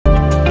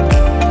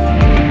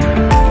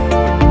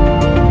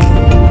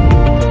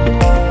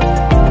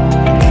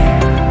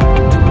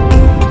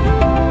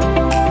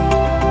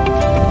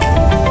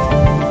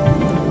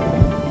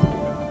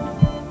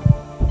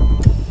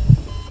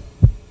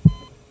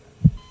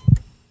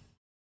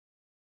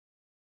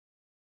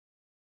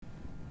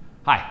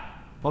Hi,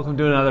 welcome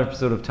to another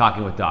episode of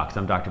Talking with Docs.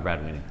 I'm Dr.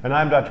 Brad Weaning. And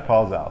I'm Dr.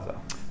 Paul Zalza.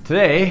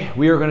 Today,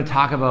 we are going to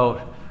talk about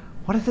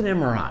what is an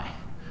MRI.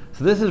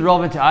 So this is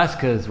relevant to us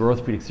because we're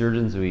orthopedic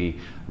surgeons. We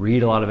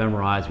read a lot of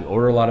MRIs, we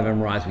order a lot of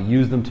MRIs, we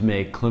use them to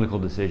make clinical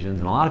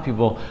decisions, and a lot of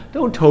people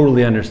don't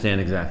totally understand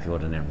exactly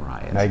what an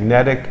MRI is.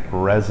 Magnetic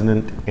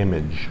resonant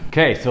image.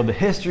 Okay, so the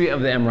history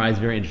of the MRI is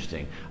very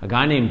interesting. A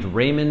guy named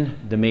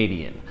Raymond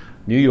Damadian,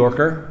 New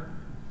Yorker,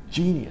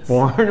 Genius.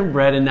 born and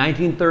bred in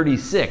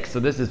 1936. So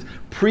this is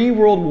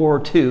pre-World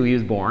War II he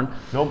was born.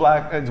 No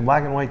black, it's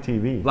black and white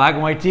TV. Black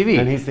and white TV.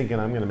 And he's thinking,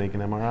 I'm going to make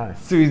an MRI.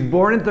 So he's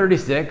born in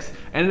 36,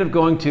 ended up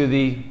going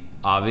to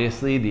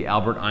obviously the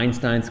Albert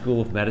Einstein School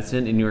of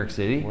Medicine in New York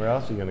City. Where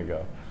else are you going to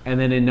go? And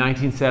then in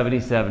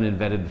 1977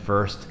 invented the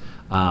first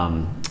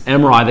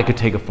MRI that could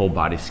take a full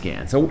body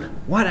scan. So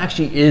what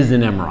actually is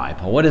an MRI,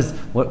 Paul? What is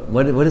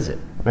it?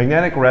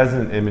 Magnetic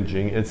resonant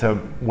imaging, it's a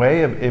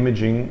way of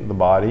imaging the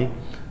body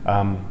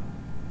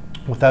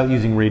without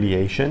using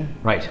radiation.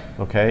 Right.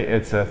 Okay,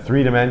 it's a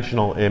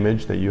three-dimensional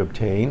image that you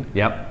obtain.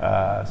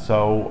 Yep.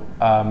 So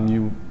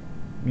you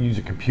use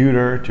a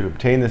computer to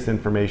obtain this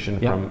information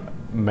from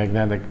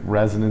magnetic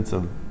resonance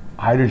of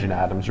hydrogen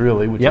atoms,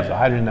 really, which is a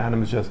hydrogen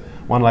atom is just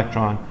one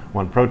electron,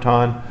 one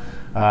proton.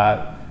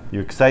 You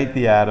excite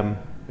the atom,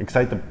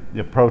 excite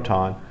the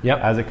proton.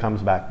 As it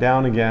comes back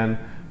down again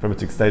from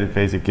its excited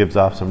phase, it gives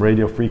off some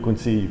radio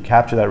frequency. You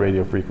capture that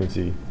radio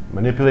frequency,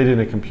 manipulate it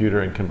in a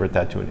computer, and convert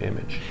that to an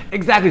image.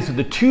 Exactly. So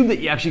the tube that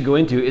you actually go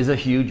into is a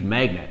huge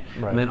magnet.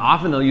 Right. And then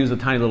often they'll use a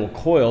tiny little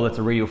coil that's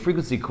a radio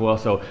frequency coil.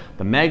 So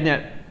the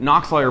magnet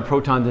knocks all your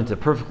protons into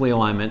perfectly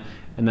alignment,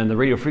 and then the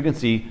radio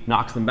frequency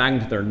knocks them back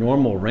into their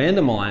normal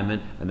random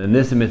alignment, and then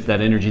this emits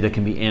that energy that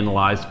can be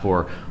analyzed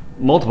for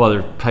multiple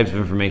other types of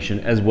information,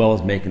 as well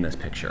as making this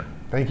picture.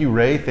 Thank you,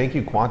 Ray. Thank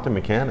you, quantum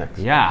mechanics.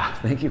 Yeah,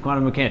 thank you,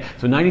 quantum mechanics.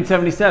 So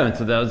 1977,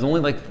 so that was only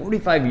like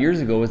 45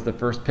 years ago, was the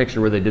first picture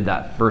where they did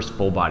that first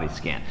full body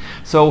scan.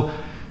 So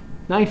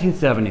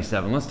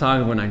 1977, let's talk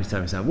about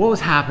 1977. What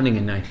was happening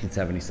in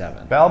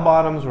 1977? Bell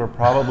bottoms were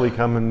probably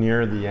coming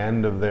near the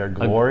end of their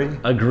glory.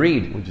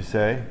 Agreed. Would you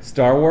say?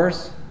 Star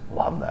Wars.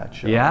 Love that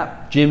show.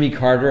 Yeah. Jimmy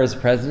Carter as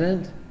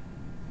president.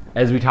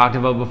 As we talked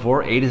about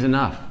before, 8 is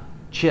enough.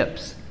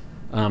 Chips.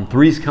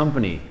 Three's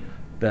Company.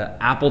 The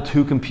Apple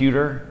II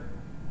computer.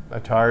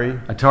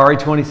 Atari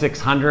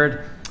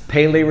 2600.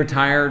 Pele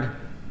retired.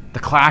 The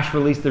Clash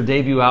released their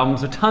debut album.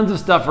 So tons of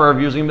stuff for our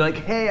viewers are going to be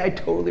like, hey, I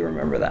totally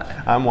remember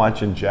that. I'm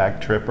watching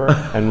Jack Tripper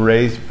and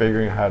Ray's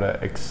figuring out how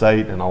to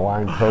excite and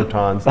align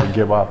protons to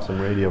give off some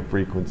radio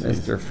frequencies.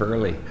 Mr.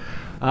 Furley.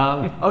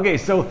 Okay,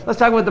 so let's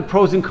talk about the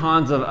pros and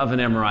cons of an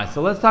MRI.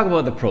 So let's talk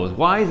about the pros.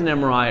 Why is an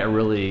MRI a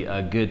really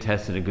good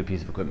test and a good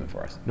piece of equipment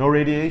for us? No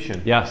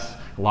radiation. Yes.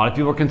 A lot of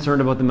people are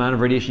concerned about the amount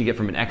of radiation you get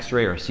from an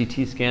X-ray or a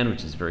CT scan,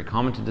 which is very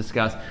common to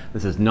discuss.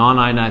 This is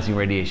non-ionizing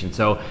radiation.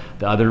 So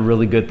the other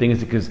really good thing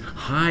is it gives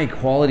high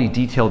quality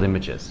detailed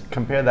images.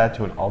 Compare that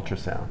to an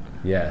ultrasound.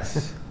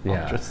 Yes.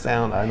 Yeah.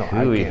 Ultrasound, I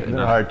can't.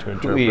 They're hard to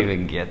interpret. Who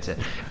even gets it?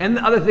 And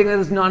the other thing that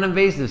is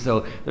non-invasive,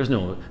 so there's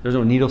no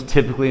needles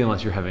typically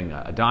unless you're having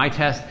a dye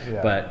test,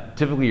 but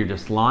typically you're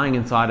just lying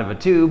inside of a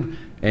tube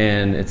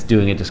and it's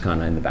doing it just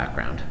kind of in the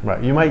background.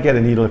 Right. You might get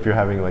a needle if you're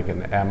having like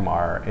an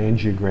MR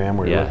angiogram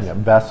where you're looking at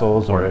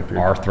vessels, or if you're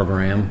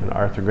arthrogram. An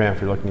arthrogram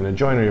if you're looking at a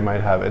joint, or you might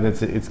have, and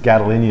it's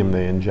gadolinium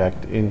they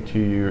inject into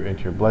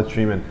your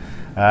bloodstream,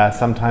 and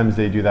sometimes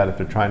they do that if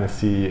they're trying to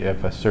see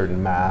if a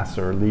certain mass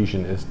or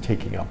lesion is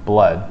taking up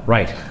blood.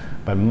 Right.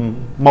 But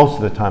most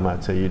of the time,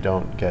 I'd say you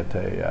don't get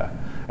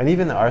and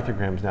even the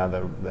arthrograms now,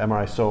 the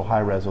MRI is so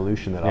high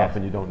resolution that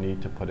often you don't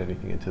need to put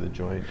anything into the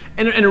joint.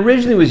 And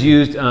originally was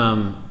used,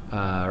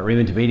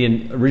 Raymond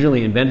Damadian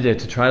originally invented it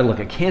to try to look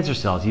at cancer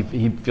cells.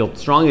 He felt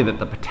strongly that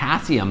the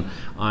potassium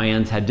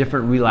ions had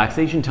different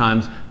relaxation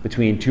times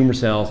between tumor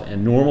cells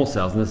and normal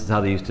cells, and this is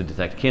how they used to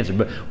detect cancer.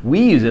 But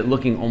we use it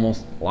looking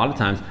almost a lot of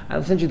times at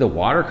essentially the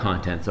water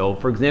content. So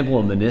for example,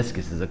 a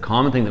meniscus is a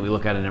common thing that we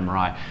look at in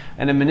MRI.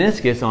 And a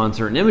meniscus on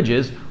certain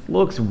images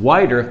looks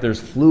whiter if there's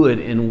fluid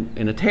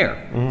in a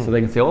tear. So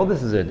they can say, oh,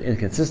 this is an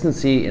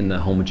inconsistency in the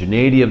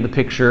homogeneity of the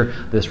picture.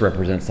 This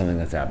represents something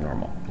that's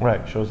abnormal.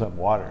 Right, shows up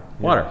water.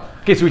 Water.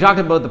 Okay, so we talked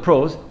about the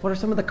pros. What are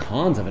some of the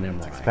cons of an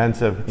MRI?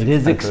 Expensive. It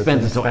is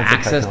expensive. So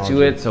access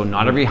to it. So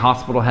not every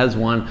hospital has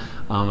one,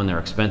 and they're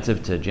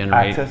expensive to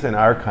generate. Access in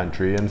our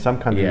country, and some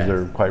countries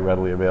are quite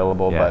readily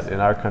available, but in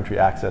our country,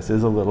 access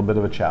is a little bit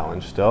of a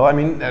challenge still. I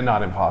mean,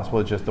 not impossible.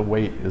 It's just the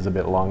wait is a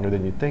bit longer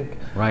than you'd think.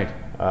 Right.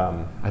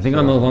 I think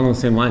along those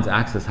same lines,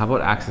 access. How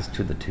about access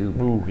to the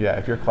tube? Ooh, yeah.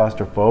 If you're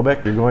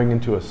claustrophobic, you're going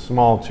into a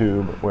small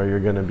tube where you're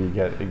going to be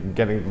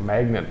getting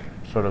magnet,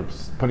 sort of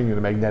putting you in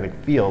a magnetic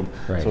field,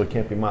 so it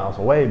can't be miles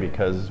away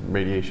because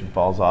radiation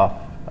falls off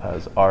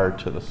as r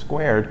to the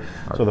squared.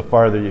 So the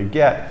farther you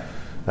get,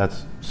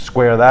 that's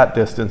square that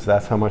distance,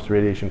 that's how much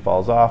radiation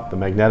falls off. The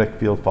magnetic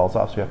field falls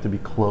off, so you have to be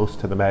close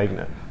to the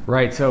magnet.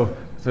 Right. So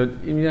So you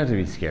don't have to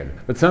be scared.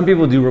 But some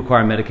people do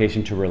require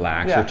medication to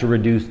relax or to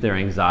reduce their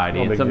anxiety.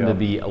 No it's big something deal. to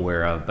be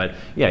aware of. But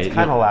yeah, It's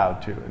kind of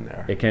loud too in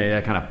there. it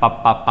can kind of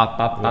pop, pop, pop,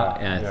 pop, pop.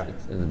 And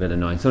it's a bit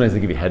annoying. Sometimes they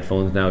give you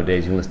headphones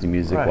nowadays. You can listen to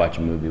music, watch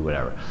a movie,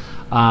 whatever.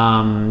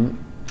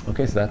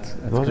 Okay, so that's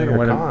those are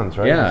your cons,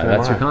 right? Yeah,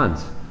 that's your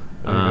cons.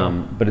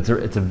 But it's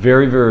a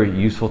very, very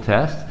useful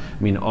test.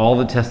 I mean, all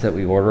the tests that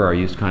we order are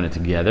used kind of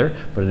together,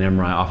 but an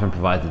MRI often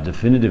provides a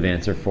definitive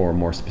answer for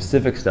more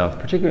specific stuff,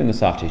 particularly in the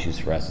soft tissues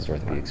for us as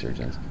orthopedic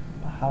surgeons.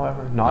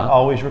 However, not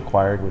always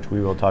required, which we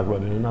will talk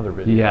about in another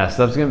video. Yeah,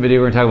 subsequent video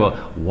we're going to talk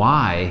about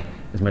why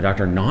is my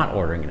doctor not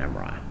ordering an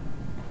MRI.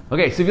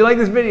 Okay, so if you like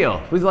this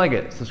video, please like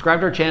it, subscribe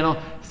to our channel,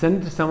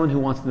 send it to someone who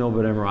wants to know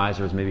about MRIs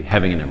or is maybe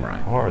having an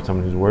MRI. Or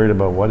someone who's worried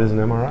about what is an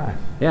MRI.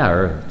 Yeah,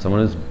 or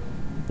someone who's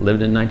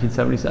lived in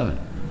 1977.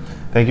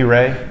 Thank you,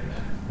 Ray.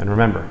 And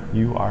remember,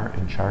 you are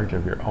in charge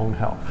of your own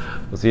health.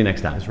 We'll see you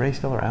next time. Is Ray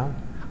still around?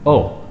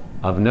 Oh,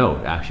 of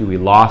note, actually, we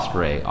lost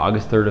Ray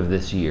August 3rd of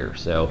this year.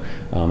 So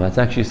that's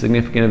actually a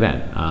significant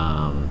event.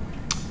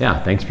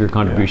 Yeah, thanks for your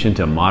contribution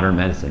to modern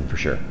medicine, for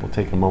sure. We'll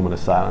take a moment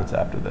of silence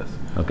after this.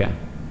 Okay.